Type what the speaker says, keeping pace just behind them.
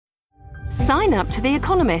Sign up to The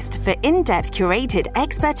Economist for in-depth curated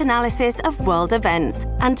expert analysis of world events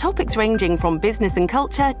and topics ranging from business and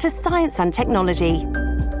culture to science and technology.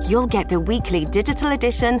 You'll get the weekly digital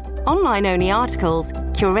edition, online-only articles,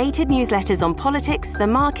 curated newsletters on politics, the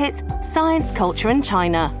markets, science, culture and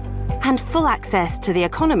China, and full access to The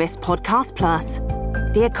Economist Podcast Plus.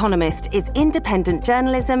 The Economist is independent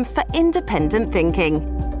journalism for independent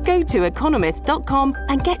thinking. Go to economist.com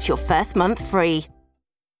and get your first month free.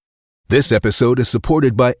 This episode is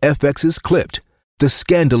supported by FX's Clipped, the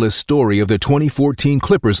scandalous story of the 2014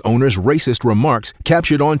 Clippers owner's racist remarks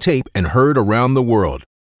captured on tape and heard around the world.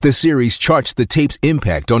 The series charts the tape's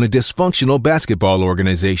impact on a dysfunctional basketball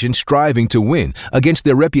organization striving to win against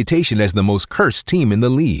their reputation as the most cursed team in the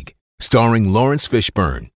league. Starring Lawrence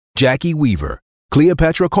Fishburne, Jackie Weaver,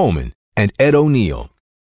 Cleopatra Coleman, and Ed O'Neill.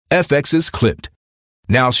 FX's Clipped.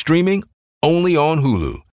 Now streaming only on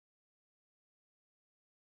Hulu.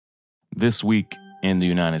 This week in the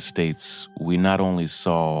United States, we not only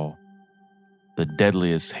saw the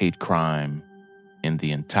deadliest hate crime in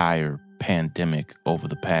the entire pandemic over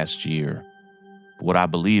the past year, but what I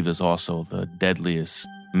believe is also the deadliest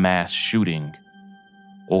mass shooting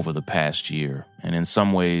over the past year. And in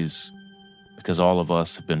some ways, because all of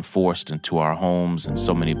us have been forced into our homes and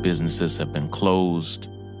so many businesses have been closed,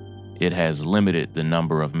 it has limited the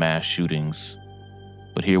number of mass shootings.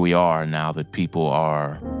 But here we are now that people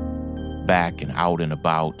are back and out and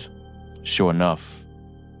about. Sure enough,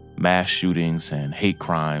 mass shootings and hate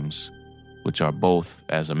crimes, which are both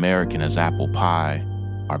as American as apple pie,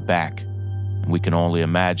 are back. And we can only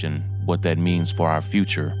imagine what that means for our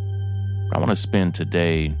future. But I want to spend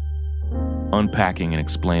today unpacking and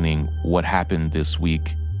explaining what happened this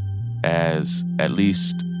week as at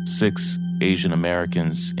least 6 Asian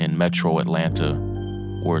Americans in Metro Atlanta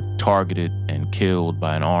were targeted and killed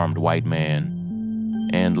by an armed white man.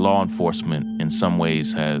 And law enforcement, in some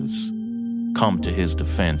ways, has come to his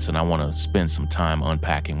defense, and I want to spend some time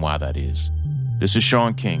unpacking why that is. This is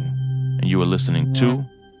Sean King, and you are listening to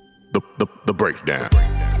The Breakdown.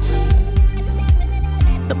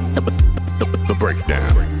 The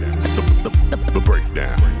Breakdown. The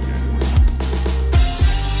Breakdown.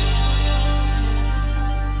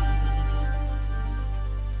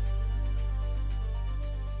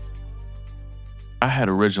 I had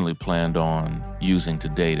originally planned on using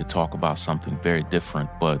today to talk about something very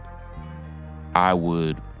different, but I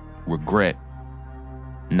would regret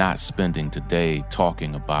not spending today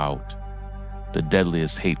talking about the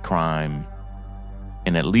deadliest hate crime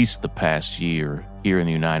in at least the past year here in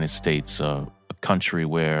the United States, a country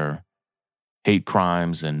where hate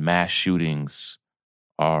crimes and mass shootings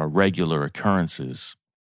are regular occurrences.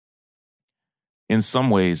 In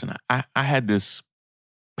some ways, and I had this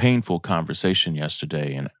painful conversation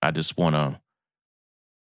yesterday, and I just want to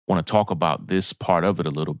talk about this part of it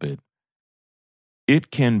a little bit.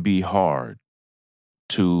 It can be hard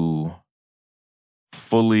to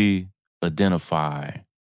fully identify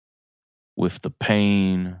with the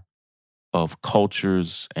pain of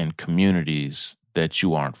cultures and communities that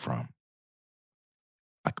you aren't from.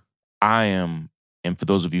 Like I am, and for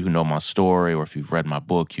those of you who know my story or if you've read my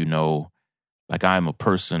book, you know, like I am a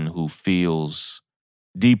person who feels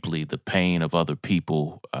deeply the pain of other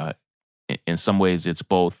people. In some ways, it's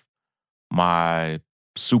both my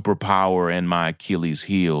superpower and my Achilles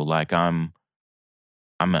heel. Like I'm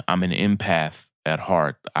an empath at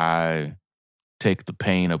heart. I take the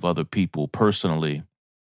pain of other people personally.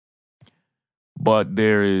 But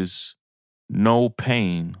there is no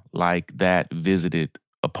pain like that visited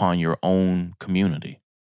upon your own community.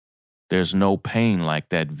 There's no pain like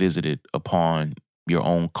that visited upon your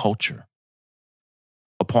own culture,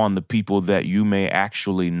 upon the people that you may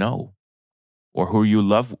actually know, or who your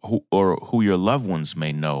loved ones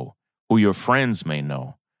may know, who your friends may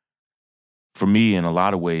know. For me, in a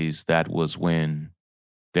lot of ways, that was when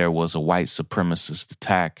there was a white supremacist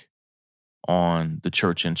attack on the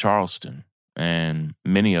church in Charleston. And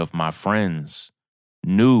many of my friends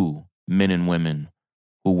knew men and women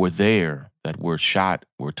who were there that were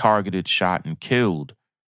targeted, shot, and killed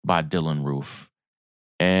by Dylann Roof.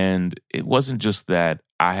 And it wasn't just that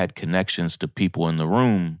I had connections to people in the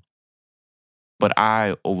room, but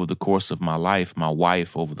I, over the course of my life, my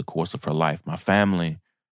wife, over the course of her life, my family,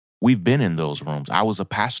 we've been in those rooms. I was a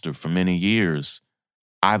pastor for many years.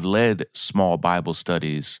 I've led small Bible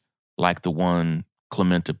studies like the one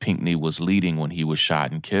Clementa Pinckney was leading when he was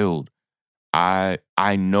shot and killed. I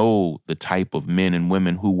know the type of men and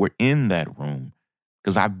women who were in that room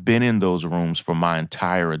because I've been in those rooms for my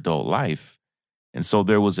entire adult life. And so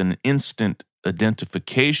there was an instant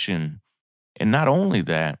identification. And not only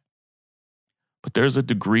that, But there's a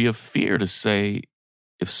degree of fear to say,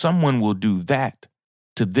 if someone will do that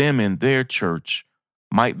to them in their church,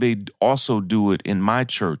 might they also do it in my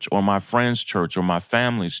church or my friend's church or my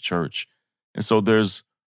family's church? And so there's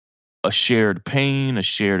a shared pain, a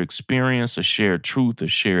shared experience, a shared truth, a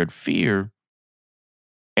shared fear.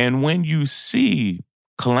 And when you see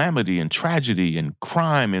calamity and tragedy and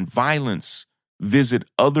crime and violence visit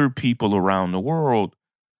other people around the world,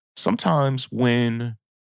 sometimes when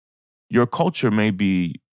your culture may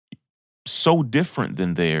be so different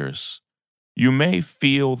than theirs, you may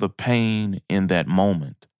feel the pain in that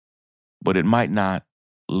moment, but it might not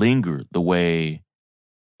linger the way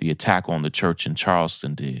the attack on the church in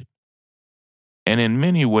Charleston did. And in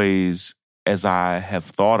many ways, as I have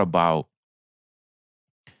thought about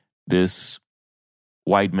this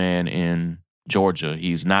white man in Georgia,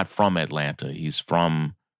 he's not from Atlanta, he's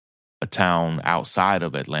from a town outside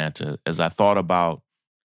of Atlanta. As I thought about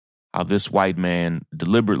how this white man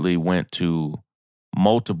deliberately went to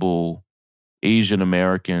multiple Asian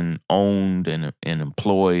American owned and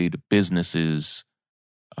employed businesses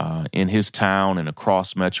in his town and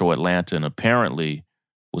across Metro Atlanta, and apparently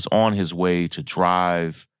was on his way to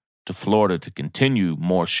drive to Florida to continue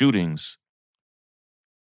more shootings.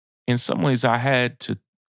 In some ways, I had to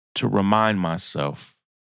remind myself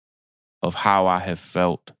of how I have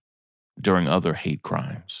felt during other hate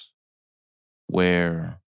crimes,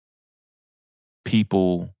 where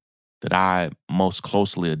people that I most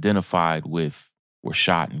closely identified with were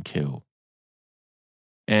shot and killed.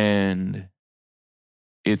 And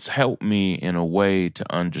it's helped me in a way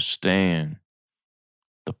to understand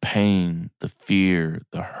the pain, the fear,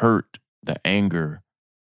 the hurt, the anger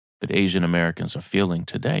that Asian Americans are feeling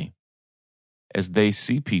today as they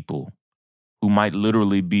see people who might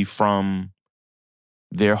literally be from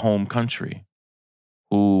their home country,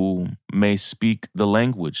 who may speak the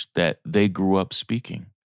language that they grew up speaking,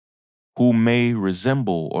 who may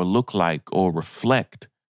resemble or look like or reflect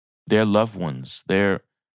their loved ones, their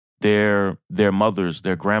mothers,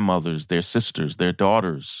 their grandmothers, their sisters, their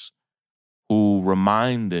daughters, who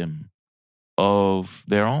remind them of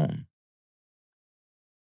their own.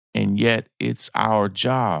 And yet it's our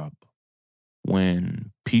job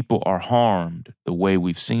when people are harmed the way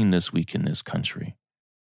we've seen this week in this country.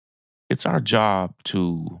 It's our job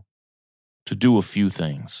to do a few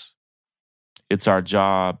things. It's our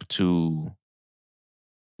job to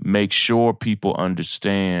make sure people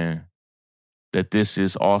understand that this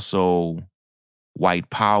is also white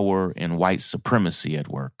power and white supremacy at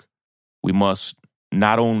work. We must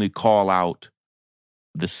not only call out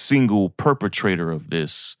the single perpetrator of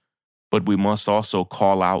this, but we must also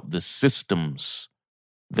call out the systems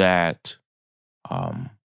that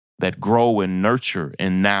grow and nurture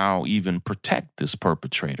and now even protect this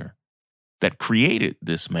perpetrator, that created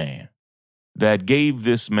this man, that gave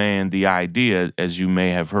this man the idea, as you may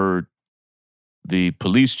have heard, the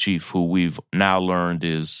police chief, who we've now learned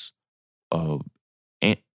is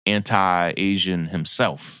anti-Asian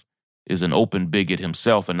himself, is an open bigot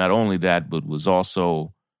himself. And not only that, but was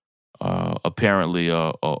also apparently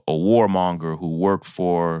a warmonger who worked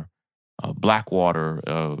for Blackwater,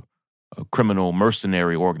 a criminal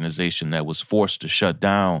mercenary organization that was forced to shut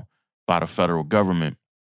down by the federal government.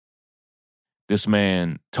 This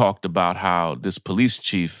man talked about how, this police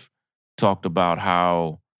chief talked about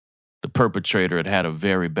how the perpetrator had had a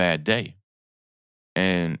very bad day.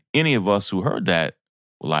 And any of us who heard that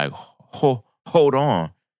were like, hold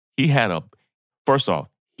on. First off,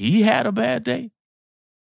 he had a bad day.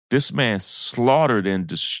 This man slaughtered and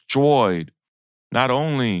destroyed not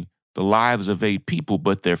only the lives of 8 people,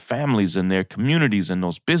 but their families and their communities and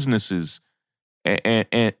those businesses,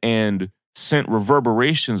 and sent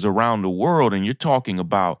reverberations around the world. And you're talking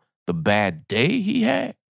about the bad day he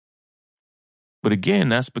had. But again,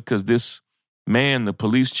 that's because this man, the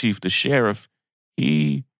police chief, the sheriff,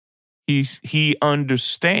 he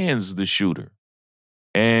understands the shooter.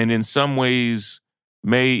 And in some ways,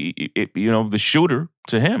 the shooter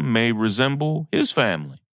to him may resemble his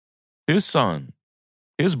family, his son,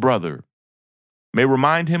 his brother, may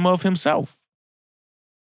remind him of himself.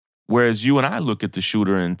 Whereas you and I look at the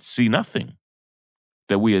shooter and see nothing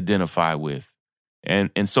that we identify with.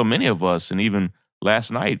 And so many of us, and even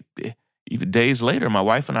last night, even days later, my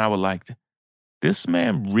wife and I were like, this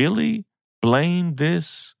man really blamed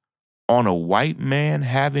this on a white man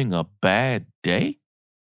having a bad day?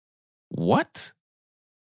 What?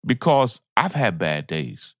 Because I've had bad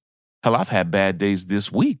days. Hell, I've had bad days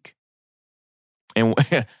this week. And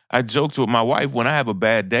I joked with my wife, when I have a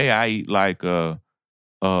bad day, I eat like a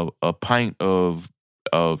pint of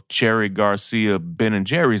of Cherry Garcia Ben &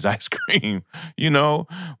 Jerry's ice cream. You know,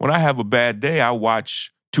 when I have a bad day, I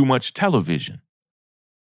watch too much television.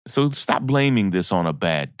 So stop blaming this on a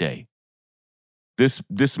bad day.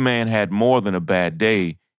 This man had more than a bad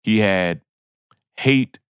day. He had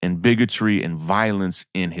hate and bigotry and violence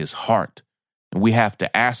in his heart. And we have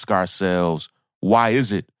to ask ourselves, why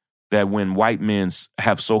is it that when white men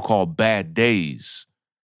have so-called bad days,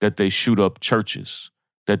 that they shoot up churches,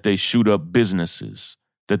 that they shoot up businesses,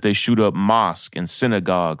 that they shoot up mosques and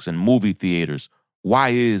synagogues and movie theaters? Why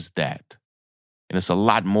is that? And it's a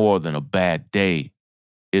lot more than a bad day.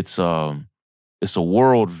 It's a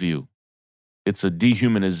worldview. It's a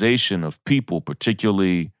dehumanization of people,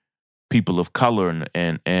 particularly people of color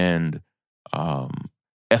and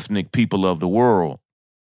ethnic people of the world.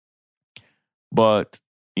 But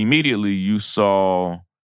immediately you saw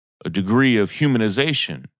a degree of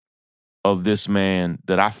humanization of this man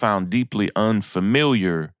that I found deeply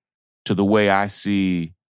unfamiliar to the way I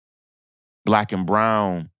see black and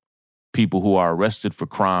brown people who are arrested for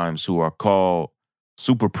crimes, who are called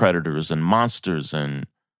super predators and monsters, and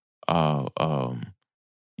who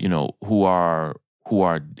are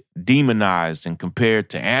demonized and compared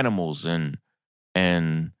to animals, and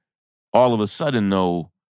all of a sudden,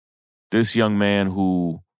 though, this young man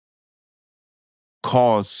who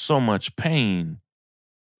caused so much pain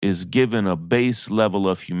is given a base level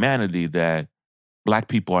of humanity that black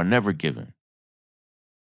people are never given.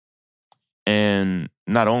 And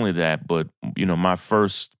not only that, but, my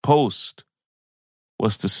first post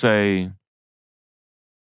was to say,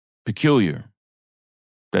 peculiar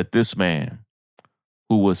that this man,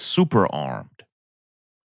 who was super armed,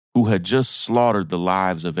 who had just slaughtered the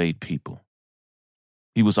lives of 8 people,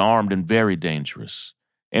 he was armed and very dangerous.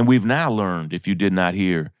 And we've now learned, if you did not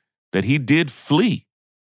hear, that he did flee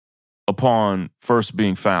upon first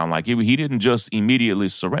being found. Like he didn't just immediately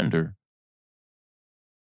surrender,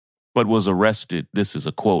 but was arrested. This is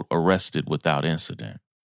a quote, arrested without incident.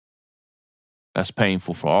 That's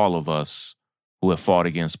painful for all of us who have fought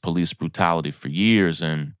against police brutality for years,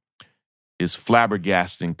 and is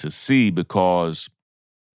flabbergasting to see because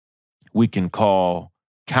we can call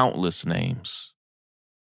countless names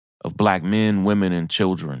of black men, women, and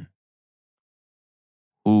children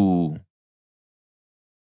who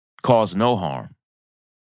caused no harm,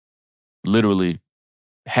 literally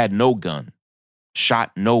had no gun,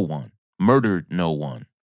 shot no one, murdered no one,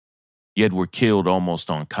 yet were killed almost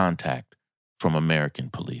on contact from American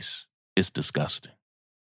police. It's disgusting.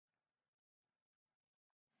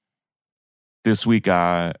 This week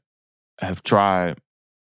I have tried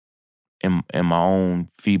in my own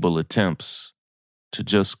feeble attempts to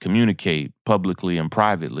just communicate publicly and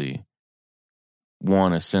privately,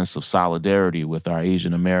 one, a sense of solidarity with our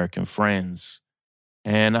Asian American friends.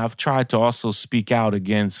 And I've tried to also speak out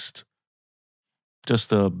against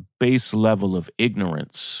just a base level of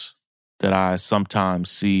ignorance that I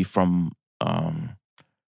sometimes see from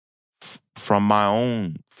my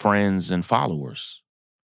own friends and followers.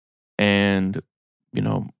 And,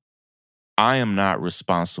 I am not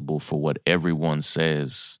responsible for what everyone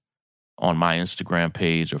says on my Instagram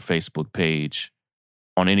page or Facebook page.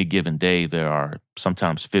 On any given day, there are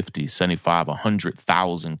sometimes 50, 75,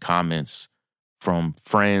 100,000 comments from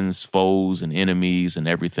friends, foes, and enemies and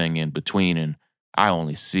everything in between. And I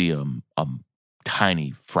only see a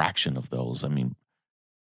tiny fraction of those. I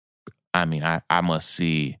must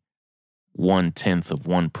see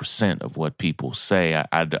 0.1% of what people say.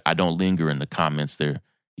 I don't linger in the comments. They're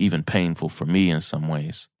even painful for me in some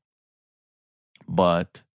ways.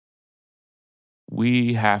 But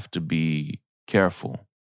we have to be careful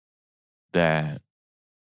that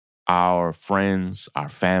our friends, our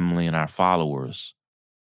family, and our followers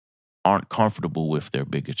aren't comfortable with their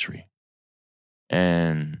bigotry.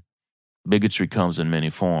 And bigotry comes in many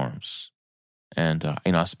forms. And,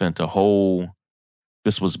 I spent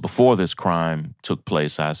this was before this crime took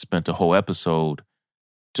place. I spent a whole episode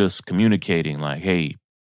just communicating like, hey,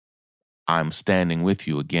 I'm standing with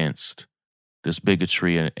you against this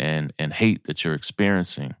bigotry and hate that you're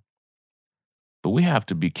experiencing. But we have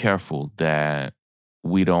to be careful that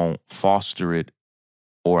we don't foster it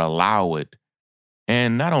or allow it.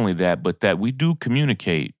 And not only that, but that we do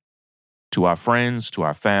communicate to our friends, to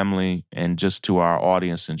our family, and just to our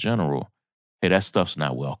audience in general. Hey, that stuff's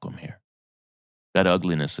not welcome here. That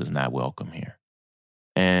ugliness is not welcome here.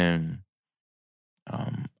 And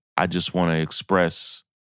I just want to express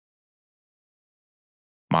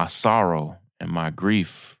my sorrow and my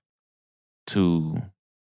grief to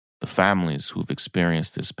the families who've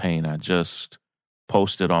experienced this pain. I just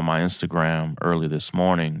posted on my Instagram early this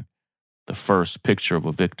morning the first picture of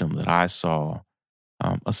a victim that I saw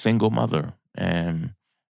a single mother. And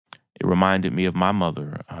it reminded me of my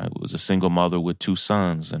mother. It was a single mother with 2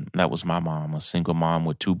 sons, and that was my mom, a single mom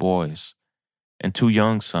with 2 boys and 2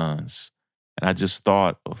 young sons. And I just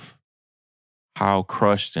thought of how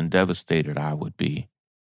crushed and devastated I would be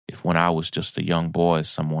if when I was just a young boy,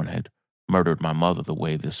 someone had murdered my mother the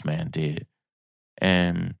way this man did.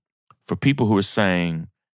 And for people who are saying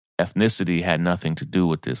ethnicity had nothing to do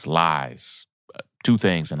with this, lies. 2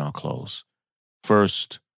 things and I'll close.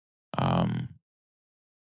 First,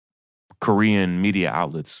 Korean media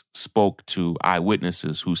outlets spoke to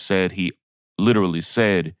eyewitnesses who said he literally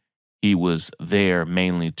said he was there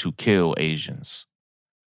mainly to kill Asians.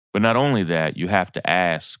 But not only that, you have to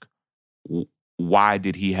ask, why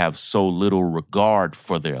did he have so little regard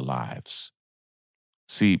for their lives?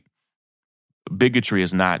 See, bigotry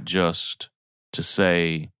is not just to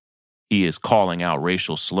say he is calling out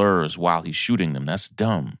racial slurs while he's shooting them. That's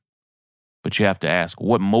dumb. But you have to ask,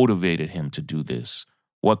 what motivated him to do this?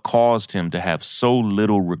 What caused him to have so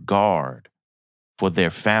little regard for their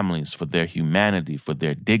families, for their humanity, for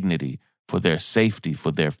their dignity, for their safety,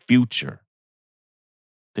 for their future,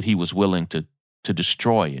 that he was willing to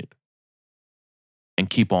destroy it and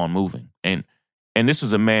keep on moving? And this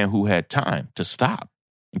is a man who had time to stop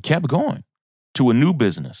and kept going to a new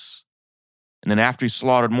business. And then after he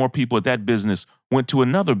slaughtered more people at that business, went to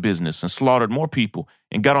another business and slaughtered more people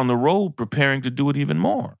and got on the road preparing to do it even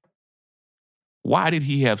more. Why did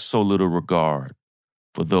he have so little regard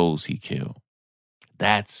for those he killed?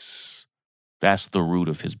 That's the root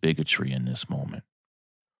of his bigotry in this moment.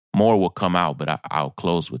 More will come out, but I'll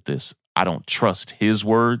close with this. I don't trust his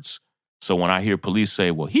words. So when I hear police say,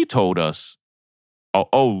 well, he told us,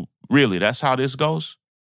 oh, really, that's how this goes?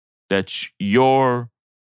 That your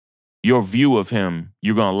view of him,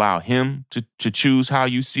 you're going to allow him to choose how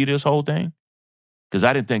you see this whole thing? Because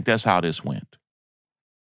I didn't think that's how this went.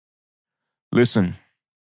 Listen,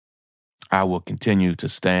 I will continue to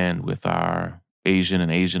stand with our Asian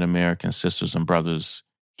and Asian American sisters and brothers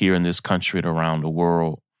here in this country and around the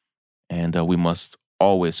world. And we must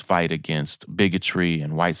always fight against bigotry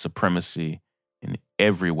and white supremacy in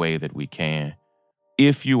every way that we can.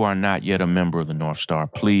 If you are not yet a member of the North Star,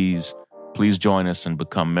 please join us and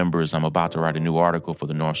become members. I'm about to write a new article for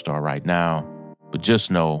the North Star right now. But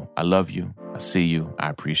just know, I love you, I see you, I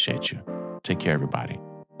appreciate you. Take care, everybody,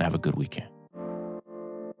 and have a good weekend.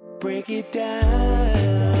 Break it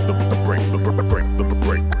down. The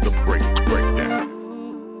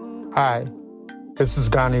breakdown. Hi, this is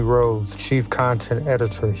Donnie Rose, Chief Content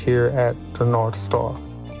Editor here at The North Star.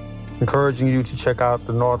 Encouraging you to check out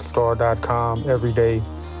thenorthstar.com every day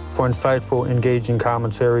for insightful, engaging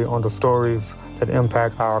commentary on the stories that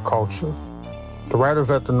impact our culture. The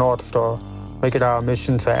writers at The North Star make it our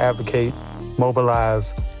mission to advocate,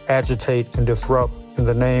 mobilize, agitate, and disrupt in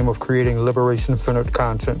the name of creating liberation-centered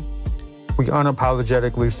content. We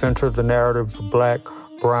unapologetically center the narratives of Black,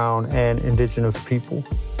 Brown, and Indigenous people.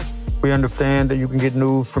 We understand that you can get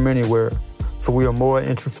news from anywhere, so we are more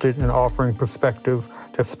interested in offering perspective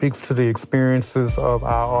that speaks to the experiences of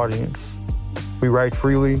our audience. We write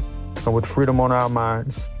freely and with freedom on our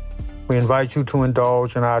minds. We invite you to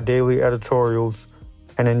indulge in our daily editorials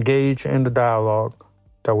and engage in the dialogue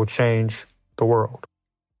that will change the world.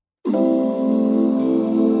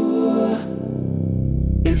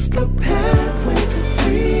 It's the past.